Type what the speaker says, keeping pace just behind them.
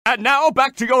And now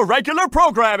back to your regular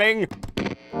programming. You've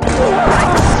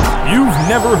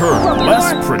never heard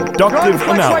less productive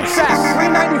analysis.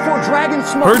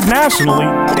 Heard nationally,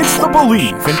 it's the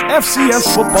Believe in FCS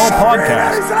Football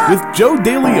podcast with Joe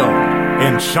DeLeon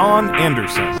and Sean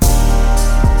Anderson.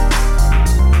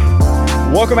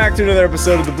 Welcome back to another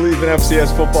episode of the Believe in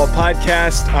FCS Football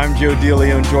podcast. I'm Joe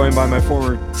DeLeon, joined by my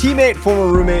former teammate,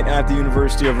 former roommate at the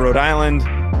University of Rhode Island,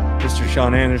 Mr.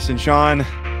 Sean Anderson. Sean,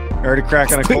 already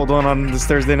cracking a cold one on this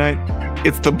Thursday night?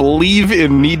 It's the Believe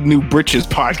in Need New Britches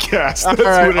podcast. All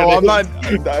right. I'm not.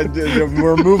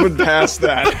 We're moving past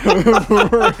that.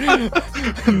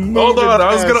 Hold on.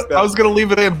 I was gonna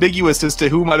leave it ambiguous as to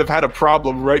who might have had a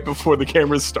problem right before the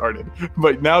cameras started.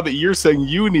 But now that you're saying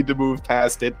you need to move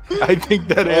past it, I think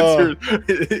that answer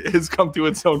has come to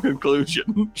its own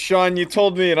conclusion. Sean, you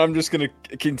told me, and I'm just gonna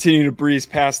continue to breeze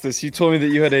past this. You told me that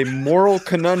you had a moral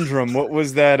conundrum. What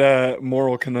was that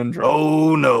moral conundrum?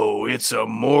 Oh no, it's a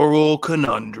moral conundrum.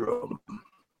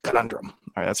 All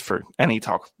right, that's for any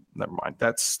talk. Never mind.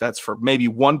 That's for maybe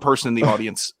one person in the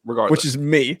audience, regardless. Which is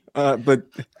me. But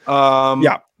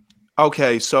yeah.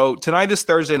 Okay, so tonight is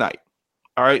Thursday night.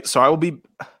 All right, so I'll be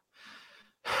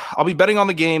betting on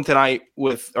the game tonight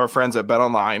with our friends at Bet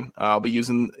Online. I'll be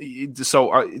using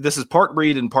this is part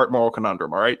read and part moral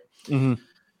conundrum. All right. Mm-hmm.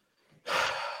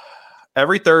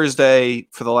 Every Thursday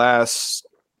for the last,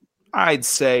 I'd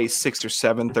say 6 or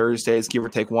 7 Thursdays, give or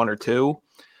take 1 or 2,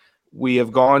 we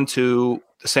have gone to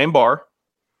the same bar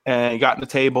and gotten a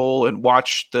table and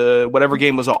watched whatever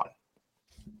game was on,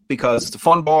 because it's a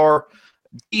fun bar,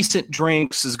 decent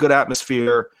drinks, is good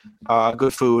atmosphere,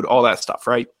 good food, all that stuff,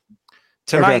 right?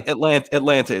 Tonight, okay.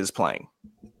 Atlanta is playing.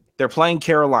 They're playing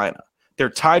Carolina. They're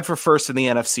tied for first in the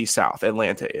NFC South.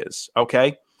 Atlanta is,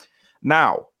 okay?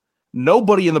 Now,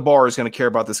 nobody in the bar is going to care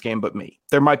about this game but me.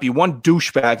 There might be one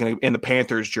douchebag in the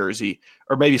Panthers jersey,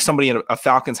 or maybe somebody in a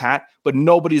Falcons hat, but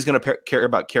nobody's going to care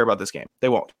about this game. They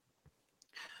won't.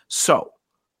 So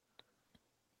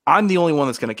I'm the only one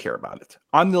that's going to care about it.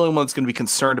 I'm the only one that's going to be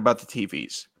concerned about the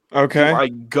TVs. Okay. Do I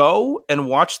go and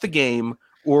watch the game,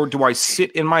 or do I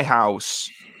sit in my house?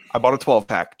 I bought a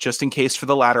 12-pack just in case for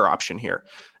the latter option here,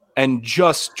 and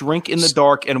just drink in the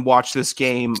dark and watch this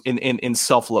game in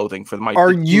self-loathing for my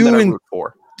team that I root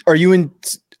for. Are you in?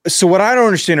 So what I don't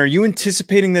understand, are you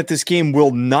anticipating that this game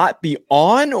will not be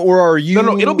on, or are you?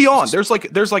 No, it'll be on. There's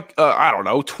like I don't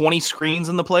know, 20 screens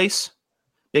in the place,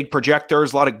 big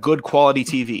projectors, a lot of good quality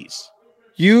TVs.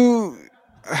 You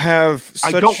have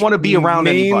such I don't want to be around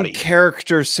anybody.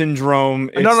 Character syndrome.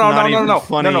 It's No.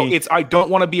 funny. It's I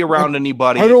don't want to be around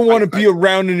anybody. I don't want to be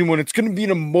around anyone. It's going to be an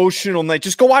emotional night.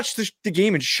 Just go watch the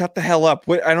game and shut the hell up.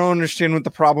 I don't understand what the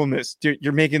problem is.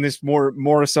 You're making this more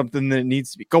of something than it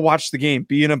needs to be. Go watch the game.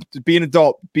 Be an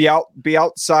adult. Be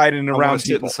outside and around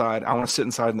people. I want to sit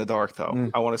inside in the dark,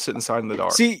 though. I want to sit inside in the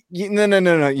dark. See,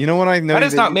 no. You know what I know? That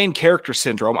is not main character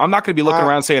syndrome. I'm not going to be looking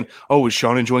around saying, "Oh, is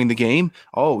Sean enjoying the game?"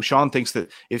 Oh, Sean thinks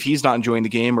that if he's not enjoying the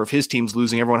game or if his team's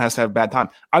losing, everyone has to have a bad time.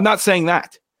 I'm not saying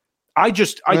that. I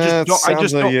just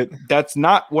don't. That's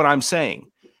not what I'm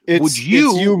saying. Would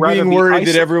you being worried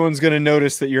that everyone's going to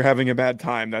notice that you're having a bad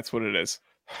time? That's what it is.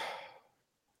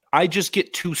 I just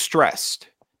get too stressed.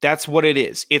 That's what it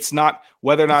is. It's not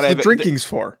whether or not the drinking's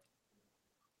for.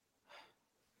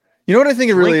 You know what I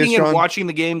think it really is, Sean? Drinking and watching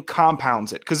the game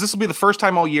compounds it, because this will be the first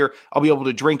time all year I'll be able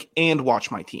to drink and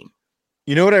watch my team.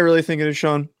 You know what I really think it is,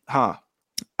 Sean? Huh?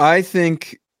 I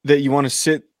think that you want to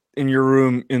sit in your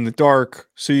room in the dark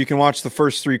so you can watch the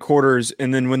first 3 quarters,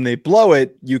 and then when they blow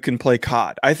it, you can play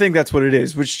COD. I think that's what it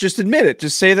is, which just admit it.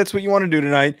 Just say that's what you want to do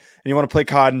tonight, and you want to play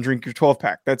COD and drink your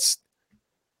 12-pack. That's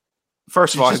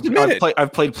first of all,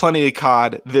 I've played plenty of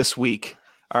COD this week.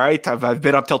 All right. I've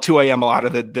been up till 2 a.m. a lot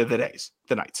of the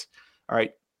nights. All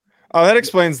right. Oh, that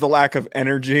explains the lack of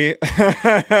energy. Last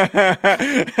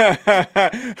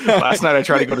night I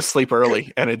tried to go to sleep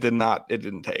early and it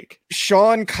didn't take.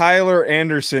 Sean Kyler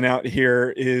Anderson out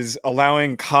here is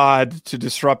allowing COD to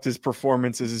disrupt his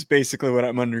performances is basically what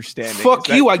I'm understanding. Fuck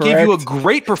you. Correct? I gave you a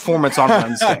great performance on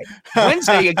Wednesday.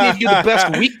 I gave you the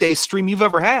best weekday stream you've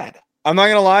ever had. I'm not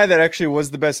going to lie. That actually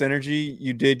was the best energy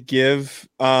you did give.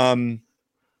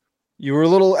 We were a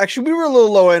little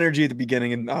low energy at the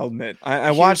beginning, and I'll admit, I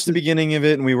watched the beginning of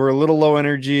it, and we were a little low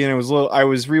energy, and I was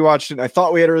rewatching. I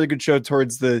thought we had a really good show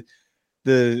towards the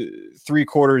 3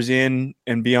 quarters in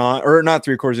and beyond, or not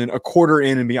 3 quarters in, a quarter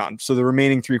in and beyond. So the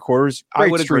remaining 3 quarters, I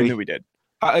would agree that we did.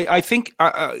 I think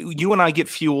you and I get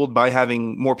fueled by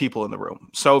having more people in the room.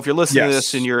 So if you're listening to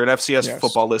this and you're an FCS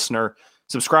football listener,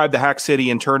 subscribe to Hack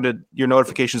City and turn your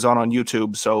notifications on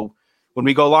YouTube. So when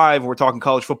we go live, we're talking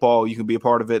college football. You can be a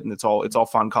part of it, and it's all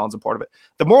fun. Colin's a part of it.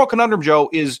 The moral conundrum, Joe,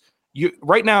 is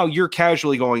right now you're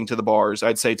casually going to the bars,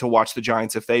 I'd say, to watch the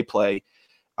Giants if they play,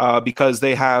 because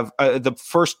they have the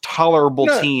first tolerable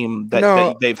team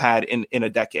that they've had in a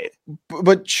decade.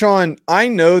 But Sean, I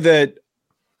know that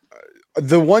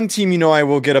the one team I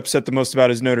will get upset the most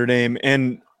about is Notre Dame,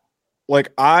 and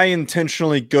like I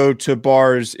intentionally go to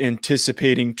bars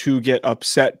anticipating to get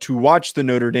upset to watch the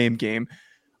Notre Dame game.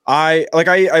 I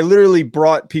literally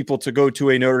brought people to go to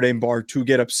a Notre Dame bar to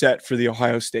get upset for the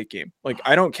Ohio State game. Like,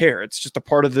 I don't care. It's just a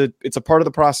part of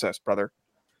the process, brother.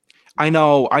 I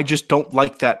know. I just don't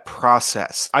like that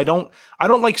process. I don't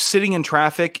like sitting in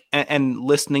traffic and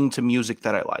listening to music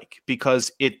that I like,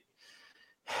 because it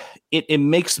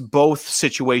makes both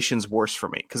situations worse for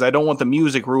me, because I don't want the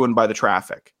music ruined by the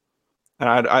traffic.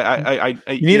 And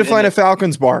you need to find a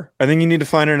Falcons bar. I think you need to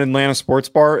find an Atlanta sports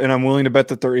bar, and I'm willing to bet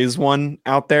that there is one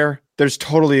out there. There's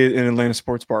totally an Atlanta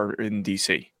sports bar in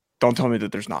DC. Don't tell me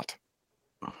that there's not.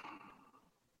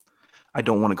 I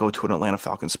don't want to go to an Atlanta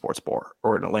Falcons sports bar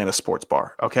or an Atlanta sports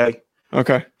bar. Okay.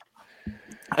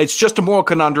 It's just a moral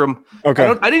conundrum. Okay.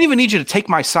 I didn't even need you to take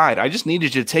my side. I just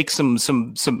needed you to take some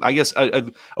I guess,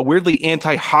 a weirdly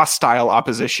anti-hostile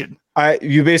opposition.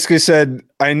 You basically said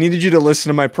I needed you to listen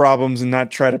to my problems and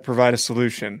not try to provide a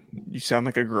solution. You sound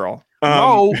like a girl.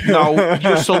 No,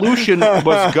 your solution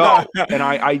was go. And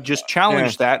I just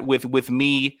challenged that with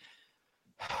me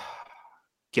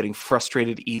getting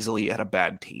frustrated easily at a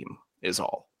bad team is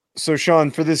all. So,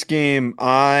 Sean, for this game,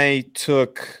 I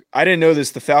didn't know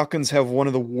this. The Falcons have one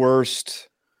of the worst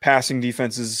passing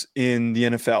defenses in the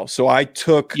NFL. So I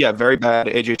took... Yeah, very bad.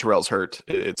 AJ Terrell's hurt.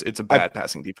 It's a bad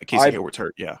passing defense. Casey Hayward's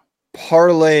hurt, yeah.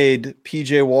 Parlayed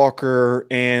PJ Walker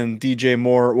and DJ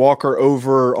Moore. Walker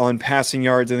over on passing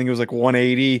yards. I think it was like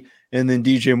 180. And then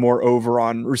DJ Moore over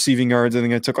on receiving yards. I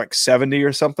think I took like 70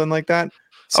 or something like that.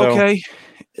 So, okay.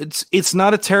 It's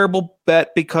not a terrible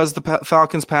bet, because the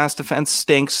Falcons pass defense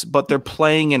stinks, but they're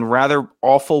playing in rather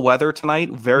awful weather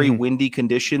tonight. Very windy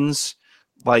conditions,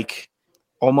 like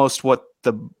almost what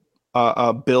the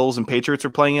Bills and Patriots are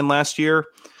playing in last year.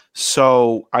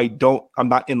 So I'm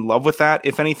not in love with that.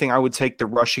 If anything, I would take the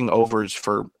rushing overs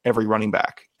for every running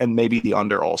back, and maybe the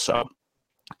under also.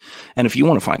 And if you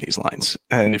want to find these lines,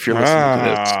 and if you're listening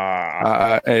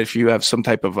to this, if you have some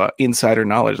type of insider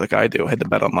knowledge like I do, head to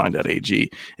betonline.ag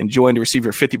and join to receive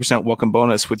your 50% welcome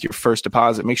bonus with your first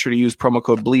deposit. Make sure to use promo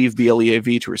code BLEAV,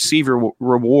 BLEAV, to receive your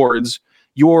rewards.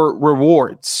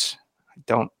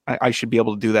 I should be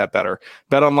able to do that better.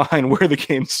 Bet online, where the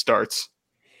game starts.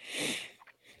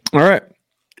 All right.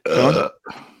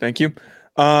 Thank you.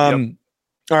 All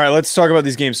right, let's talk about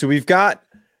these games. So we've got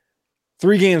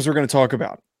 3 games we're going to talk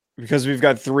about. Because we've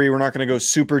got 3, we're not going to go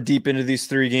super deep into these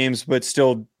 3 games, but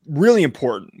still really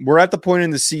important. We're at the point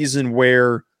in the season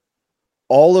where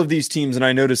all of these teams, and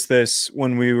I noticed this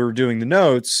when we were doing the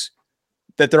notes,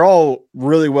 that they're all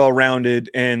really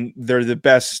well-rounded, and they're the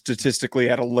best statistically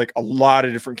at a lot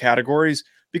of different categories,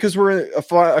 because we're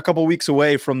a couple weeks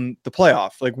away from the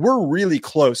playoff. Like, we're really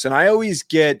close, and I always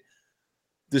get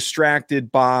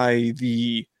distracted by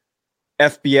the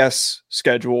FBS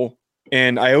schedule,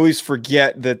 and I always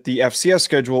forget that the FCS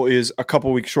schedule is a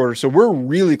couple weeks shorter. So we're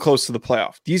really close to the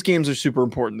playoff. These games are super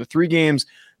important. The 3 games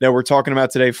that we're talking about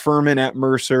today: Furman at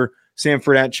Mercer,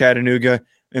 Samford at Chattanooga,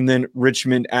 and then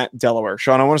Richmond at Delaware.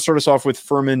 Sean, I want to start us off with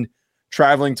Furman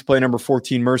traveling to play number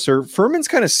 14 Mercer. Furman's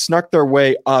kind of snuck their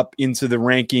way up into the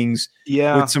rankings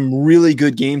with some really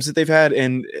good games that they've had.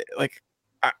 And like,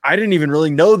 I didn't even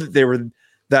really know that they were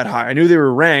that high. I knew they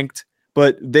were ranked,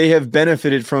 but they have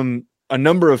benefited from a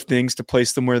number of things to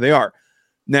place them where they are.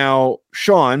 Now,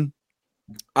 Sean,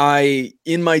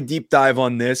 in my deep dive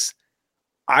on this,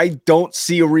 I don't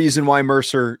see a reason why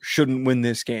Mercer shouldn't win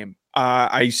this game.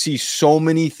 I see so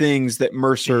many things that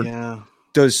Mercer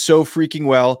does so freaking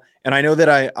well. And I know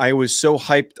that I was so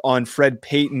hyped on Fred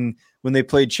Payton when they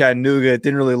played Chattanooga. It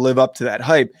didn't really live up to that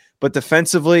hype. But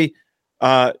defensively,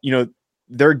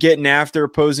 they're getting after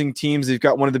opposing teams. They've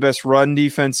got one of the best run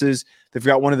defenses. They've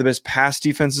got one of the best pass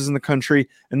defenses in the country.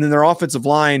 And then their offensive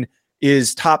line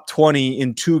is top 20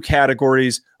 in 2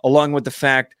 categories, along with the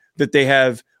fact that they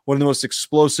have one of the most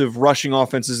explosive rushing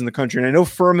offenses in the country. And I know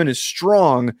Furman is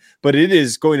strong, but it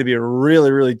is going to be a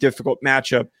really, really difficult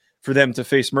matchup for them to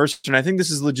face Mercer. And I think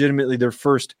this is legitimately their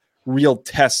first real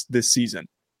test this season.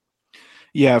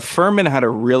 Yeah, Furman had a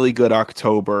really good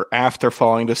October after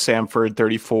falling to Samford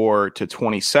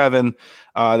 34-27.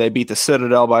 They beat the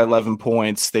Citadel by 11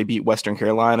 points. They beat Western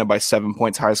Carolina by 7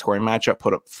 points. High scoring matchup,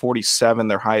 put up 47,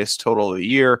 their highest total of the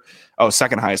year. Oh,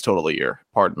 second highest total of the year.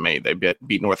 Pardon me. They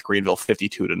beat North Greenville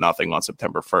 52-0 on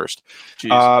September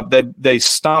 1st. They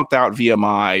stomped out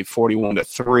VMI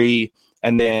 41-3,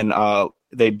 and then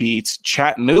they beat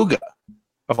Chattanooga,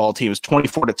 of all teams,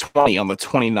 24-20 on the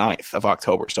 29th of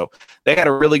October. So they had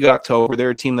a really good October. They're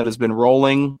a team that has been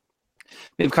rolling.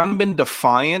 They've kind of been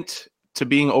defiant to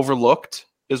being overlooked,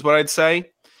 is what I'd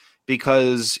say,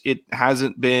 because it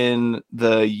hasn't been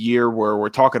the year where we're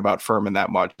talking about Furman that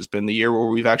much. It's been the year where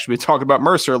we've actually been talking about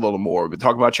Mercer a little more. We've been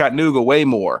talking about Chattanooga way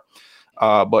more.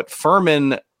 But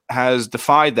Furman has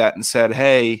defied that and said,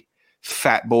 hey,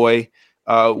 fat boy,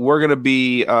 we're going to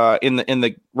be in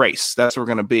the race. That's what we're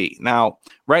going to be. Now,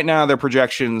 right now, their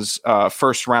projections,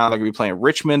 first round, they're going to be playing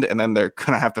Richmond, and then they're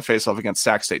going to have to face off against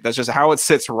Sac State. That's just how it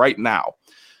sits right now.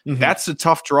 Mm-hmm. That's a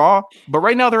tough draw, but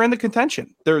right now they're in the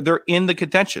contention. They're in the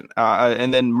contention.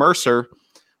 And then Mercer, a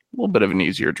little bit of an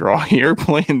easier draw here,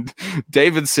 playing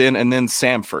Davidson and then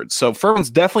Samford. So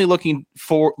Furman's definitely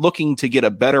looking to get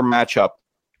a better matchup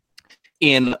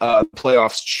in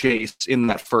playoffs chase in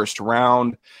that first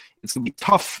round. It's going to be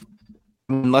tough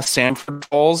unless Samford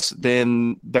falls.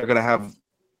 Then they're going to have,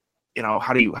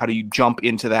 how do you jump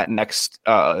into that next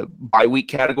bye week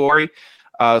category?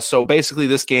 So basically,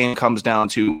 this game comes down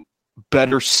to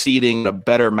better seeding, a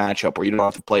better matchup where you don't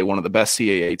have to play one of the best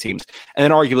CAA teams and then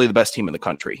arguably the best team in the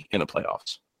country in the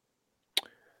playoffs.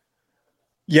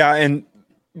 Yeah, and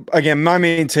again, my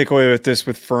main takeaway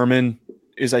with Furman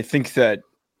is I think that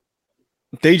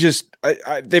they just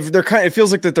they're kind. It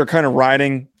feels like that they're kind of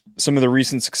riding some of the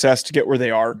recent success to get where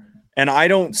they are. And I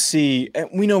don't see, and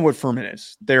we know what Furman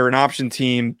is. They're an option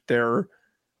team. They're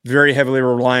very heavily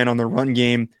reliant on their run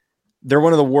game. They're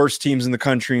one of the worst teams in the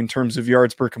country in terms of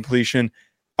yards per completion.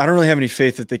 I don't really have any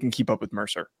faith that they can keep up with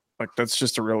Mercer. Like, that's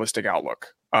just a realistic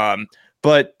outlook.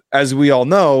 But as we all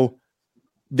know,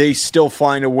 they still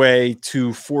find a way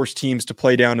to force teams to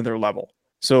play down to their level.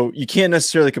 So you can't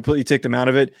necessarily completely take them out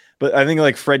of it. But I think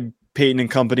like Fred Payton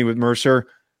and company with Mercer,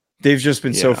 they've just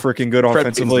been so freaking good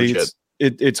offensively.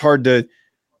 It's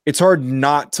hard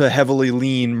not to heavily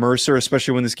lean Mercer,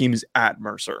 especially when this game is at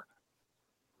Mercer.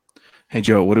 Hey,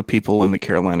 Joe, what do people in the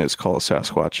Carolinas call a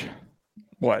Sasquatch?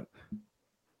 What?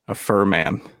 A fur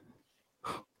man.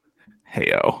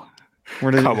 Hey-o.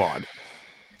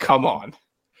 Come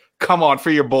on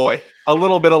for your boy. A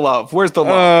little bit of love. Where's the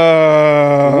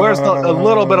love? A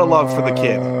little bit of love for the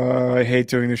kid? I hate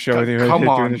doing the show with you. Come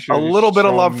on. A little bit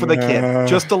of love for the kid.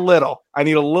 Just a little. I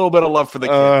need a little bit of love for the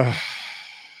kid.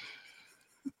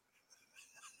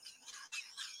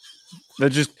 That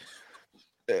just...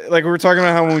 Like we were talking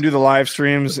about how when we do the live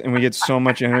streams and we get so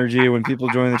much energy when people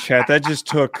join the chat, that just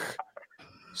took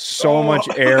so much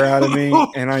air out of me.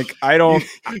 And like, I don't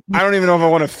even know if I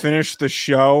want to finish the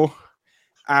show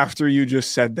after you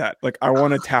just said that. Like, I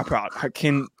want to tap out.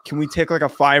 Can we take like a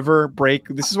 $5 break?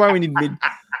 This is why we need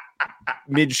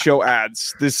mid show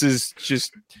ads. This is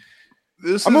just.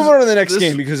 I'm moving on to the next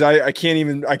game because I can't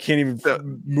even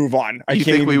move on. You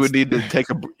think we would need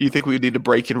to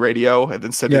break in radio and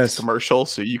then send it to commercial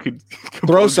so you could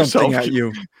throw something at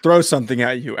you? Throw something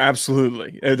at you.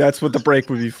 Absolutely. That's what the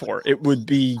break would be for. It would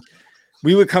be,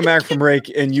 we would come back from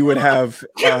break and you would have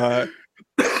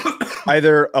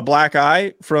either a black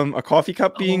eye from a coffee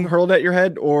cup being hurled at your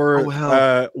head or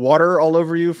water all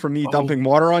over you from me dumping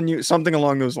water on you, something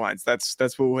along those lines. That's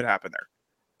what would happen there.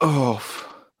 Oh,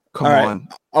 come on.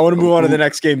 I want to move on to the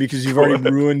next game because you've already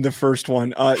ruined the first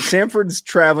one. Samford's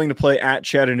traveling to play at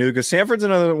Chattanooga. Samford's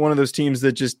another one of those teams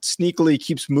that just sneakily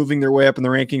keeps moving their way up in the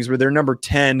rankings where they're number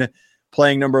 10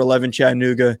 playing number 11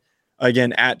 Chattanooga,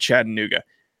 again at Chattanooga.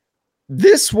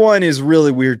 This one is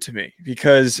really weird to me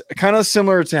because kind of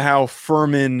similar to how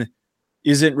Furman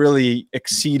isn't really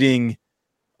exceeding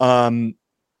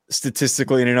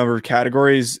statistically in a number of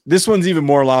categories. This one's even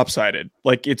more lopsided.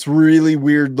 Like, it's really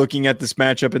weird looking at this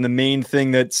matchup. And the main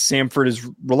thing that Samford is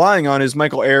relying on is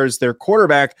Michael Ayers, their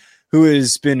quarterback, who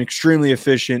has been extremely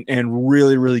efficient and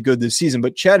really, really good this season.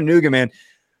 But Chattanooga, man,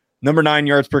 number 9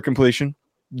 yards per completion.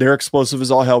 They're explosive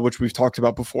as all hell, which we've talked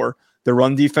about before. Their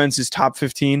run defense is top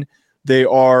 15. They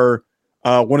are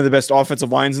one of the best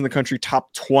offensive lines in the country,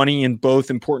 top 20 in both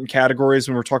important categories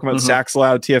when we're talking about sacks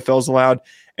allowed, TFLs allowed.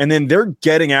 And then they're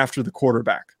getting after the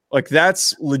quarterback. Like,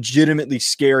 that's legitimately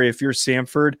scary if you're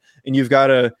Samford and you've got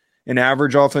an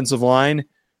average offensive line.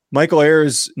 Michael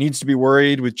Ayers needs to be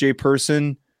worried with Jay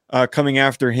Person coming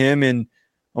after him. And,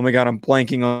 oh my God, I'm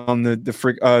blanking on the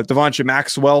Devontae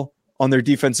Maxwell on their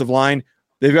defensive line.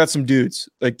 They've got some dudes.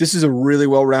 Like, this is a really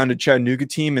well-rounded Chattanooga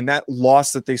team, and that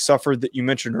loss that they suffered that you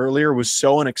mentioned earlier was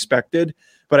so unexpected.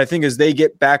 But I think as they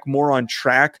get back more on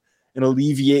track and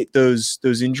alleviate those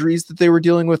injuries that they were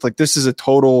dealing with, like, this is a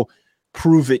total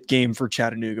prove-it game for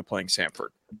Chattanooga playing Samford.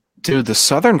 Dude, the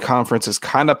Southern Conference is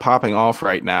kind of popping off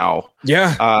right now.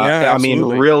 Yeah. I mean,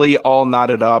 really all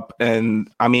knotted up. And,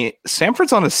 I mean,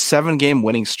 Samford's on a 7-game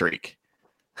winning streak.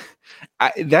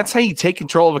 That's how you take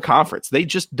control of a conference. They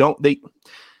just don't.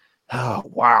 Oh,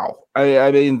 wow.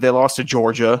 I mean, they lost to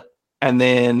Georgia, and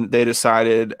then they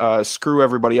decided, screw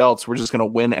everybody else. We're just going to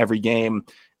win every game,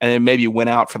 and then maybe win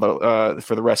out for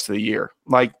the rest of the year.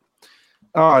 Like,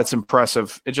 oh, it's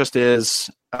impressive. It just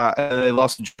is. And they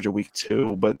lost to Georgia week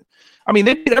 2, but I mean,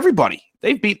 they beat everybody.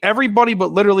 They beat everybody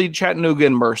but literally Chattanooga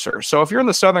and Mercer. So if you're in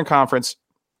the Southern Conference,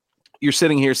 you're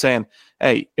sitting here saying,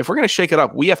 hey, if we're going to shake it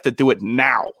up, we have to do it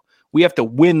now. We have to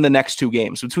win the next 2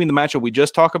 games between the matchup we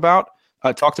just talked about,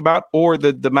 or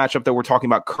the matchup that we're talking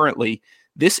about currently.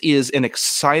 This is an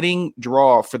exciting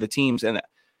draw for the teams. And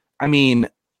I mean,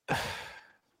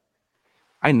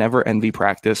 I never envy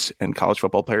practice and college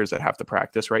football players that have to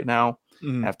practice right now,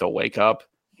 have to wake up,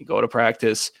 you go to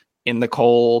practice in the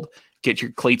cold, get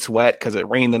your cleats wet because it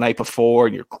rained the night before,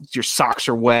 and your socks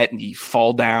are wet, and you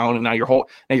fall down, and now you're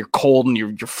cold and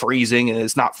you're freezing, and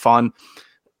it's not fun.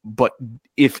 But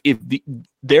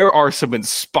there are some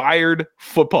inspired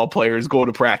football players going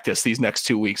to practice these next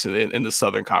 2 weeks in the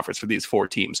Southern Conference for these 4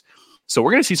 teams. So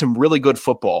we're going to see some really good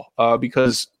football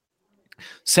because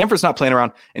Samford's not playing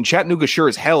around, and Chattanooga sure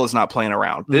as hell is not playing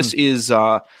around. This is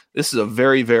a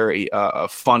very, very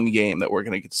fun game that we're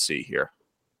going to get to see here.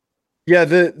 Yeah,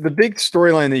 the big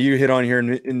storyline that you hit on here,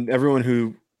 and everyone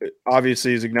who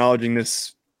obviously is acknowledging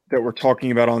this that we're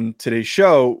talking about on today's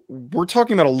show, we're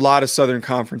talking about a lot of Southern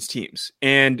Conference teams.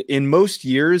 And in most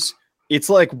years, it's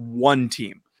like one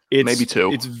team. It's maybe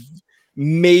 2. It's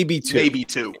maybe 2. Maybe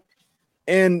 2.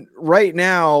 And right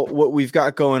now, what we've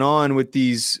got going on with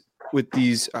these,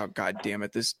 oh, God damn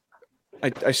it.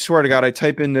 I swear to God, I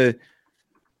type into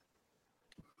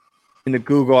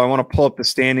Google, I want to pull up the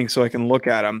standings so I can look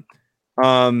at them.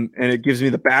 And it gives me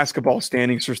the basketball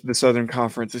standings for the Southern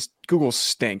Conference. This Google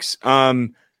stinks.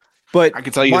 But I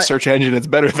can tell you a search engine it's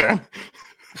better than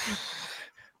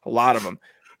a lot of them.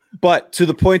 But to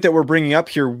the point that we're bringing up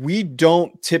here, we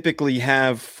don't typically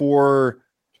have 4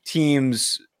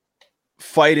 teams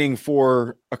fighting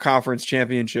for a conference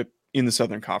championship in the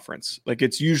Southern Conference. Like,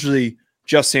 it's usually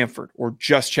just Samford or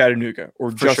just Chattanooga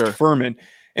or just Furman.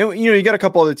 And, you got a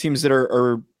couple other teams that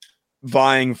are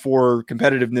vying for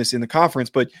competitiveness in the conference.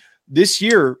 But this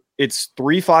year, it's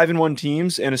 3 5-1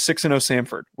 teams and a 6-0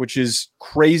 Samford, which is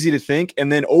crazy to think.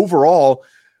 And then overall,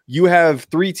 you have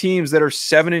 3 teams that are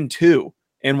 7-2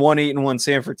 and 1 8-1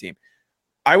 Samford team.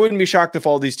 I wouldn't be shocked if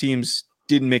all these teams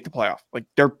didn't make the playoff. Like,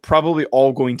 they're probably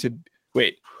all going to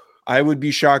wait. I would be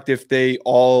shocked if they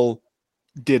all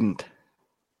didn't.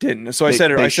 So I said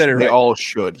it right. They all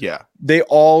should. Yeah. They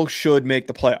all should make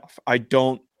the playoff. I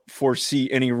don't foresee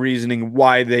any reasoning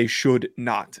why they should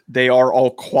not. They are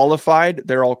all qualified.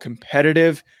 They're all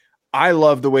competitive. I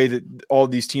love the way that all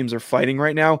these teams are fighting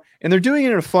right now, and they're doing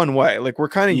it in a fun way. Like, we're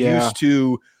kind of used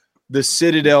to the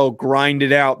Citadel grind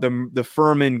it out, the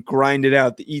Furman grind it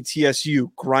out, the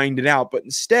ETSU grind it out. But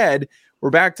instead, we're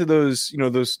back to those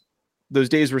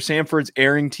days where Samford's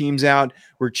airing teams out,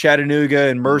 where Chattanooga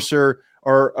and Mercer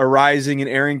are arising and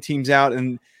airing teams out,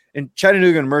 and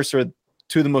Chattanooga and Mercer are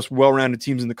 2 of the most well-rounded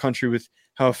teams in the country with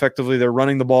how effectively they're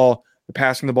running the ball, they're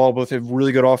passing the ball, both have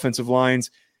really good offensive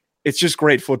lines. It's just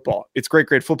great football. It's great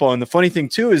football. And the funny thing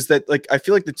too is that, like, I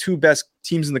feel like the 2 best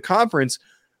teams in the conference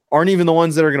aren't even the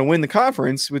ones that are going to win the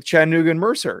conference with Chattanooga and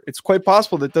Mercer. It's quite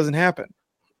possible that doesn't happen.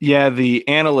 Yeah, the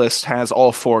analyst has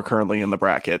all 4 currently in the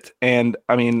bracket. And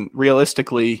I mean,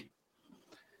 realistically,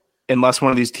 unless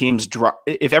one of these teams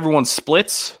if everyone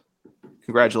splits,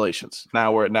 congratulations.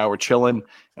 Now we're chilling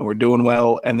and we're doing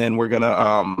well, and then we're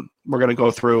gonna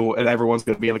go through, and everyone's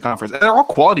gonna be in the conference. And they're all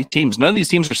quality teams. None of these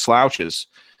teams are slouches.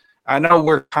 I know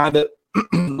we're kind of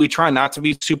we try not to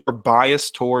be super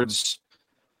biased towards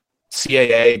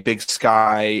CAA, Big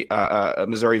Sky,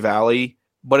 Missouri Valley,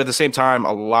 but at the same time,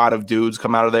 a lot of dudes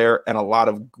come out of there, and a lot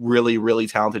of really, really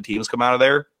talented teams come out of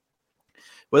there.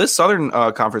 Well, this Southern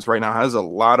Conference right now has a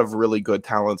lot of really good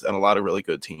talent and a lot of really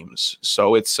good teams.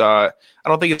 So it's I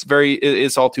don't think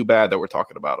it's all too bad that we're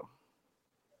talking about them.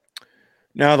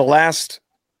 Now, the last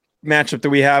matchup that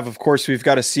we have, of course, we've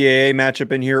got a CAA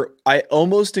matchup in here. I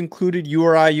almost included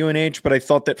URI UNH, but I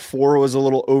thought that 4 was a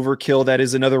little overkill. That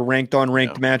is another ranked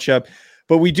matchup.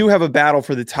 But we do have a battle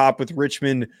for the top with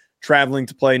Richmond traveling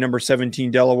to play number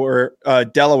 17 Delaware.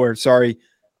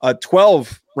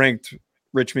 12 ranked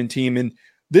Richmond team. And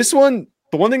this one,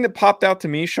 the one thing that popped out to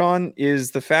me, Sean,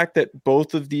 is the fact that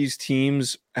both of these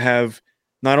teams have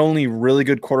not only really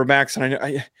good quarterbacks,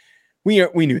 and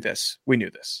we knew this.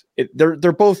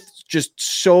 They're both just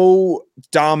so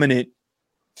dominant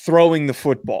throwing the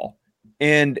football,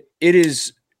 and it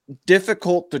is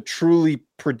difficult to truly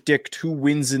predict who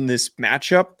wins in this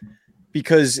matchup,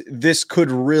 because this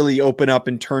could really open up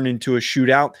and turn into a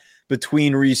shootout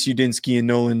between Reese Udinski and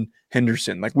Nolan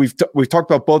Henderson. Like we've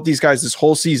talked about both these guys this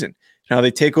whole season, how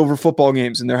they take over football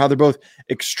games, and how they're both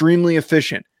extremely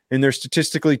efficient, and they're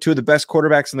statistically two of the best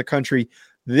quarterbacks in the country.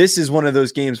 This is one of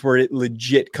those games where it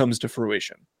legit comes to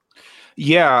fruition.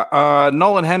 Yeah,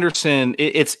 Nolan Henderson,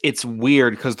 it's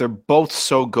weird because they're both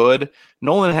so good.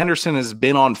 Nolan Henderson has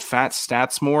been on fat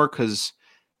stats more because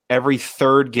every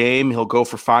third game he'll go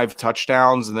for 5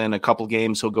 touchdowns, and then a couple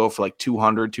games he'll go for like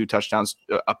 200, 2 touchdowns,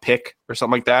 a pick or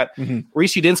something like that. Mm-hmm.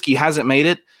 Reese Udinski hasn't made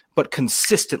it, but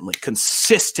consistently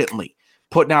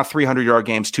putting out 300-yard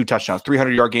games, 2 touchdowns,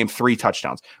 300-yard game, 3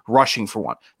 touchdowns, rushing for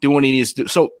 1, doing what he needs to do.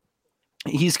 So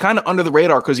he's kind of under the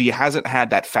radar because he hasn't had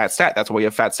that fat stat. That's why you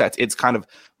have fat stats. It's kind of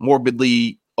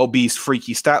morbidly obese,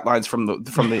 freaky stat lines from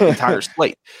the entire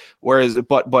slate. Whereas,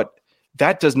 but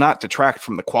that does not detract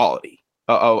from the quality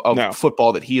of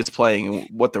football that he is playing and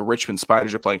what the Richmond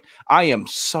Spiders are playing. I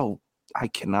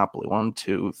cannot believe 1,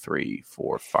 2, 3,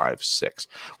 4, 5, 6.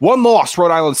 1 loss.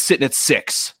 Rhode Island sitting at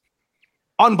 6.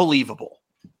 Unbelievable.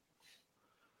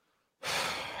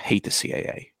 Hate the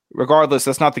CAA. Regardless,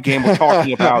 that's not the game we're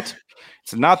talking about.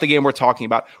 It's not the game we're talking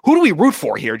about. Who do we root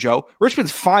for here, Joe?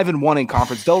 Richmond's 5-1 in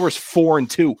conference. Delaware's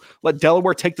 4-2. Let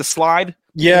Delaware take the slide.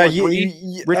 Yeah,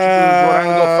 Richmond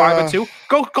go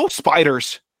 5-2. Go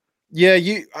Spiders.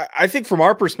 Yeah, I think from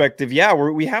our perspective,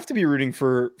 we have to be rooting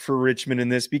for Richmond in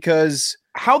this, because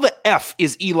how the F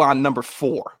is Elon number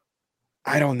 4?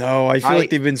 I don't know. I feel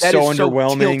like they've been so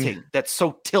underwhelming. That's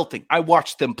so tilting. I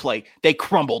watched them play. They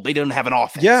crumbled. They didn't have an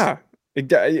offense. Yeah,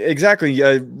 exactly.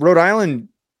 Rhode Island.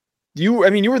 You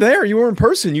were there. You were in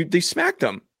person. They smacked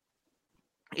them.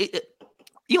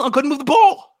 Elon couldn't move the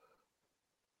ball.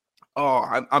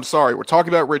 Oh, I'm sorry. We're talking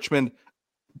about Richmond.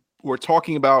 We're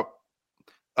talking about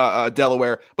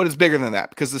Delaware, but it's bigger than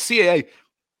that, because the CAA,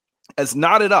 as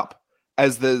knotted up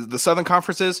as the Southern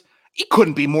Conference is, it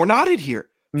couldn't be more knotted here.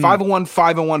 5-1,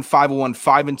 5-1, 5-1,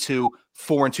 5-2,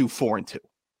 4-2,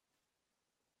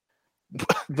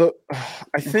 4-2.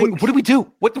 I think. What do we do?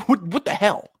 What the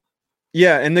hell?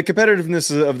 Yeah, and the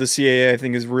competitiveness of the CAA, I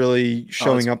think, is really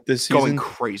showing up this season. Going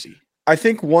crazy. I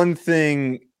think one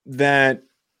thing that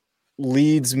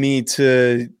leads me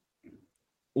to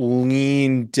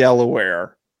lean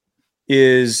Delaware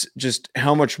is just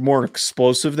how much more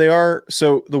explosive they are.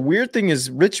 So the weird thing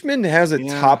is Richmond has a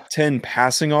top 10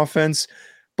 passing offense,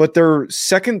 but they're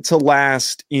second to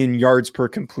last in yards per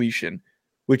completion,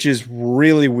 which is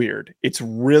really weird. It's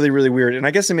really, really weird. And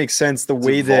I guess it makes sense the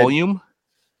way that volume.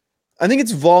 I think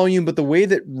it's volume, but the way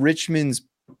that Richmond's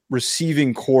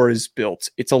receiving core is built,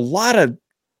 it's a lot of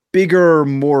bigger,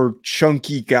 more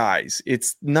chunky guys.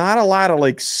 It's not a lot of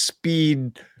like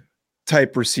speed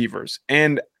type receivers.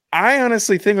 And I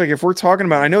honestly think, like, if we're talking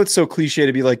about, I know it's so cliche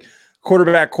to be like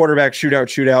quarterback,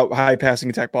 shootout, high passing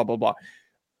attack, blah, blah, blah.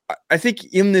 I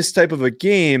think in this type of a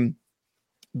game,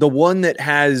 the one that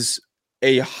has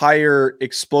a higher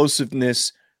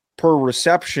explosiveness per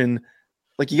reception,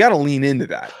 like, you got to lean into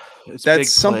that.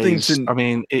 That's something to. I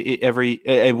mean,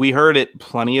 we heard it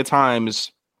plenty of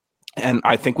times, and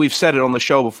I think we've said it on the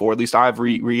show before. At least I've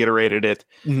reiterated it.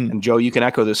 Mm-hmm. And Joe, you can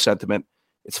echo this sentiment.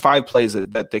 It's 5 plays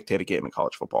that dictate a game in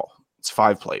college football. It's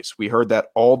 5 plays. We heard that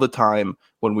all the time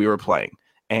when we were playing.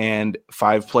 And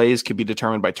 5 plays could be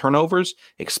determined by turnovers,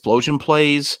 explosion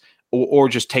plays, or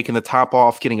just taking the top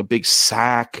off, getting a big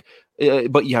sack.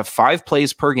 But you have 5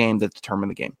 plays per game that determine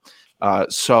the game.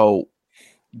 So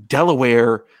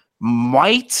Delaware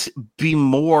might be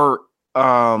more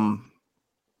not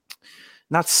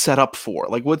set up for,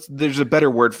 like, there's a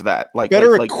better word for that, like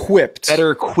better equipped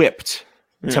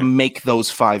to make those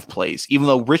 5 plays, even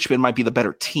though Richmond might be the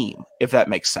better team, if that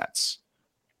makes sense.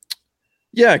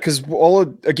 Yeah, because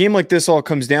a game like this all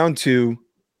comes down to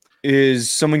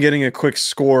is someone getting a quick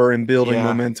score and building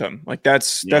momentum. Like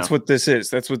that's what this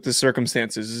is. That's what the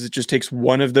circumstances is. It just takes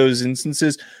one of those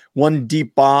instances, one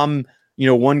deep bomb,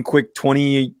 one quick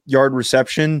 20-yard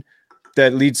reception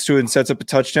that leads to and sets up a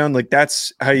touchdown. Like,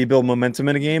 that's how you build momentum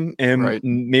in a game, and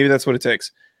maybe that's what it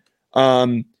takes.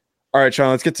 All right, Sean,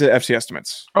 let's get to FC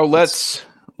estimates. Oh, let's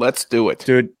do it,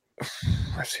 dude.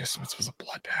 FC estimates was a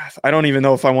bloodbath. I don't even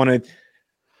know if I want to.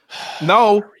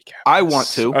 No, I want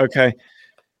to. Okay.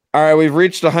 All right, we've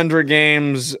reached 100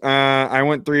 games. I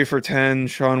went 3 for 10.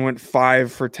 Sean went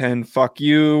 5 for 10. Fuck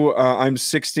you. I'm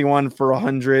 61 for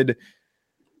 100.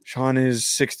 Sean is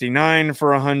 69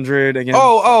 for 100. Again.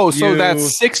 So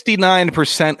that's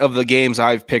 69% of the games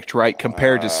I've picked right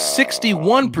compared to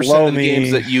 61% of the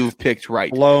games that you've picked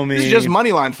right. Blow me. This is just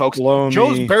money line, folks.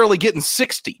 Joe's barely getting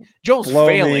 60. Joe's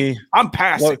failing. I'm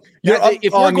passing.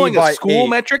 If we're going a school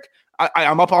metric,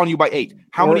 I'm up on you by 8.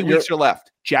 How many weeks are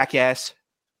left, jackass?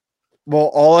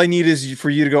 Well, all I need is for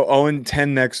you to go 0-10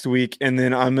 next week, and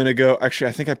then I'm going to go. Actually,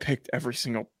 I think I picked every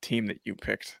single team that you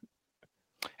picked.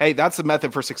 Hey, that's the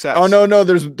method for success. Oh no,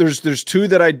 there's 2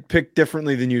 that I picked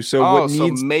differently than you. So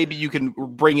maybe you can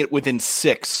bring it within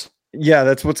 6. Yeah,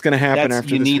 that's what's going to happen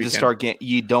after. You need to start.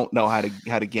 You don't know how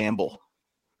to gamble.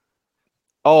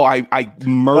 Oh, I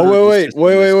murdered.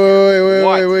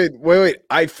 Wait!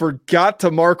 I forgot to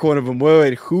mark one of them.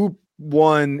 Wait! Who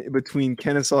won between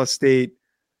Kennesaw State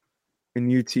and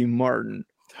UT Martin?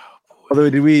 Although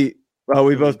we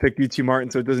both picked UT Martin,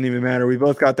 so it doesn't even matter. We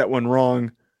both got that one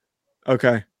wrong.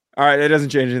 Okay. All right. It doesn't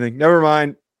change anything. Never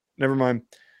mind.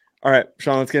 All right,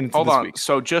 Sean, let's get into Hold this on. week.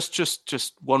 So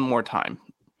just one more time.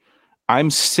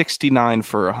 I'm 69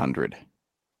 for 100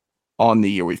 on the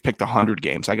year. We've picked 100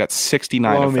 games. I got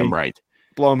 69 of them right.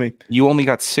 Blow me. You only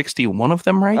got 61 of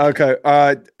them right? Okay.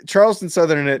 Charleston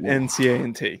Southern at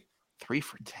NCA&T. 3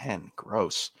 for 10.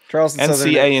 Gross. Charleston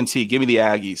NCA&T. Give me the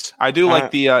Aggies. I do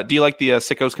like the. Do you like the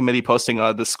Sickos committee posting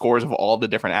the scores of all the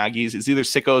different Aggies? It's either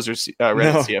Sickos or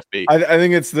Reddit CFB. I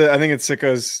think it's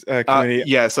Sickos committee.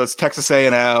 Yeah, so it's Texas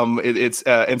A&M. It's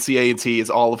NCA&T. It's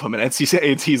all of them, and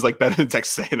NCA&T is like better than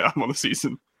Texas A&M on the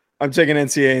season. I'm taking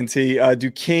NCA&T.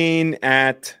 Duquesne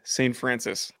at St.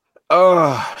 Francis.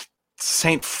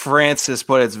 St. Francis,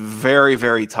 but it's very,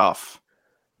 very tough.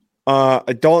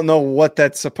 I don't know what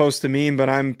that's supposed to mean, but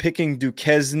I'm picking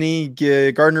Duquesne,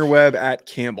 Gardner-Webb at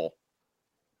Campbell.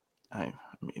 I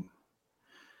mean,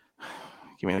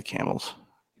 give me the Camels.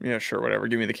 Yeah, sure, whatever.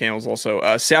 Give me the Camels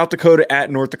also. South Dakota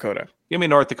at North Dakota. Give me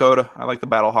North Dakota. I like the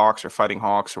Battle Hawks or Fighting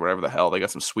Hawks or whatever the hell. They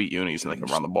got some sweet unis and they can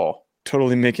run the ball.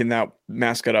 Totally making that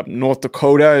mascot up. North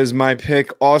Dakota is my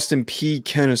pick. Austin Peay,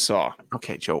 Kennesaw.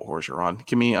 Okay, Joe Orgeron.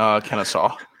 Give me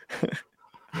Kennesaw.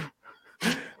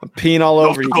 I'm peeing all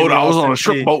over North Dakota. I was on a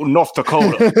strip boat in North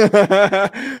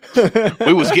Dakota.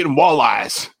 We was getting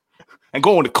walleyes and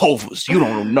going to covers. You don't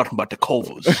know nothing about the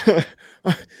covers.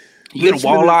 You get a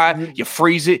walleye, you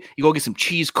freeze it, you go get some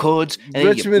cheese curds, and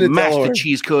then you mash the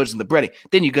cheese curds in the breading.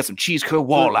 Then you got some cheese curd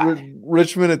walleye.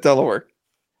 Richmond at Delaware.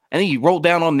 And then you roll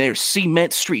down on their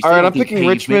cement streets. All right, I'm picking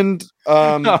Richmond.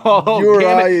 Why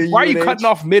are you cutting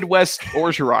off Midwest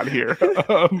Orgeron here?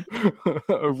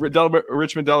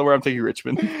 Richmond, Delaware. I'm taking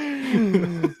Richmond.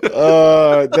 That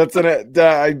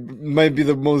might be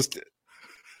the most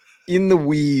in the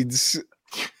weeds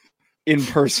in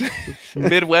person.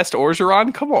 Midwest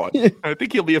Orgeron. Come on, I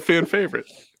think he'll be a fan favorite.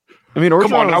 I mean, Orgeron,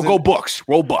 come on now, go Bucks.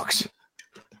 Roll Bucks.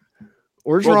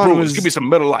 Orgeron was. Give me some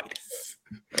Miller Lite.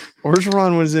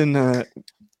 Orgeron was in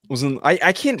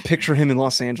I can't picture him in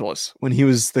Los Angeles when he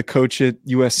was the coach at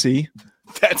USC.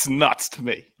 That's nuts to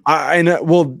me. I know.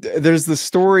 Well, there's the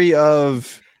story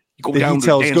of go down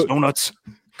to Dan's Donuts.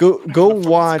 Go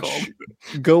watch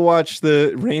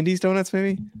the Randy's Donuts,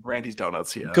 maybe. Randy's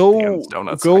Donuts, yeah. Go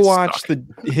watch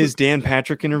his Dan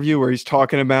Patrick interview where he's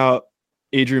talking about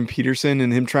Adrian Peterson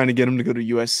and him trying to get him to go to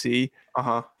USC.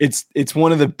 It's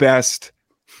one of the best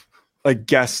like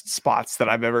guest spots that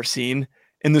I've ever seen.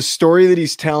 And the story that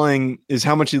he's telling is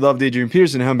how much he loved Adrian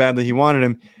Peterson, how badly he wanted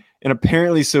him. And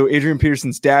apparently, so Adrian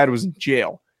Peterson's dad was in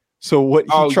jail. So what he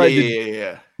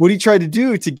tried to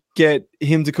do to get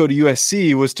him to go to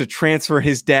USC was to transfer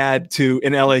his dad to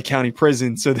an LA County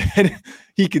prison so that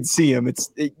he could see him. It's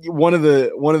one of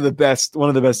the best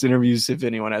interviews if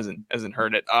anyone hasn't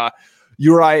heard it.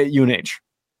 Uri at UNH.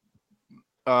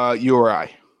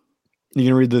 Uri. You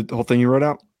gonna read the whole thing you wrote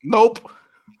out? Nope.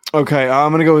 Okay, I'm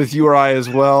going to go with URI as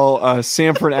well.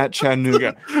 Sanford at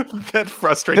Chattanooga. That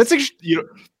frustrates.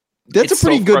 That's a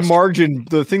pretty good margin.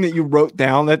 The thing that you wrote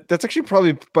down, that's actually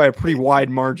probably by a pretty wide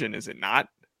margin, is it not?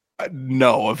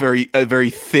 No, a very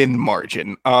thin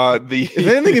margin. If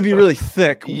anything, it'd be really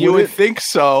thick. You would think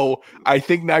so. I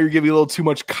think now you're giving a little too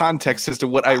much context as to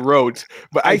what I wrote,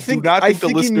 but I think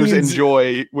the listeners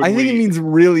enjoy. I think it means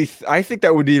really. I think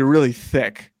that would be really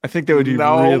thick. I think that would be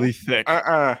really thick.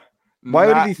 Why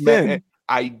would it be thin?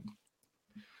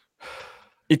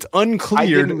 It's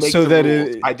unclear so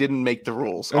that I didn't make the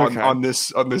rules on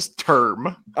this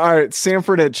term. All right,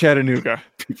 Sanford at Chattanooga.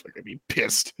 People are gonna be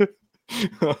pissed.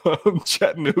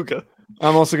 Chattanooga.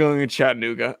 I'm also going with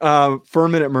Chattanooga.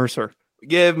 Furman at Mercer.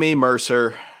 Give me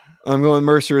Mercer. I'm going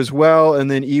Mercer as well, and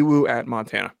then Ewu at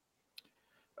Montana.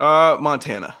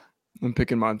 Montana. I'm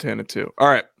picking Montana too. All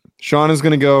right. Sean is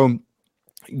going to go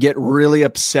get really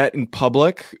upset in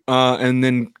public and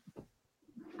then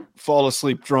fall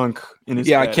asleep drunk in his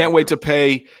bed. I can't wait to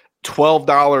pay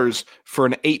 $12 for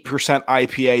an 8%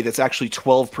 IPA that's actually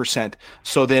 12%.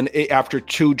 So then after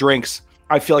 2 drinks,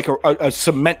 I feel like a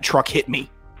cement truck hit me.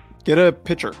 Get a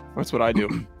pitcher. That's what I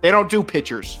do. They don't do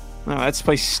pitchers. No, this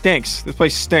place stinks. This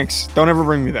place stinks. Don't ever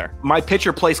bring me there. My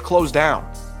pitcher place closed down.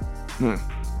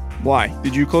 Why?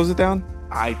 Did you close it down?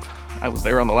 I was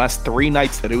there on the last 3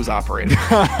 nights that it was operating.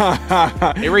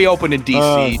 They reopened in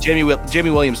D.C. Jamie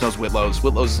Williams knows Whitlow's.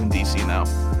 Whitlow's is in D.C. now.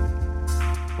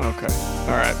 Okay.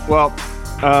 All right. Well,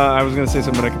 I was going to say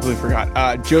something, but I completely forgot.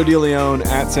 Joe DeLeon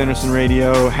at Sanderson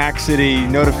Radio. Hack City.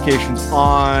 Notifications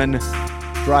on.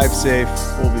 Drive safe.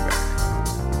 We'll be back.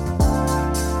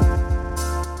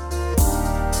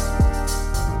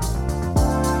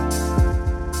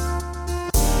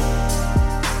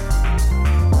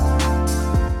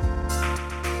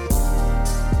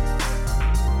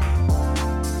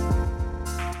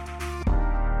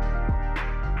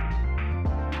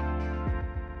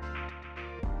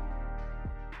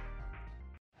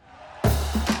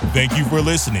 Thank you for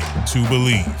listening to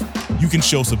Believe. You can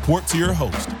show support to your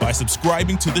host by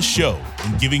subscribing to the show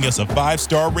and giving us a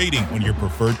 5-star rating on your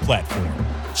preferred platform.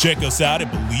 Check us out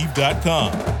at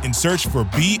Believe.com and search for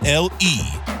BLEAV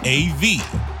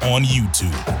on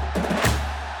YouTube.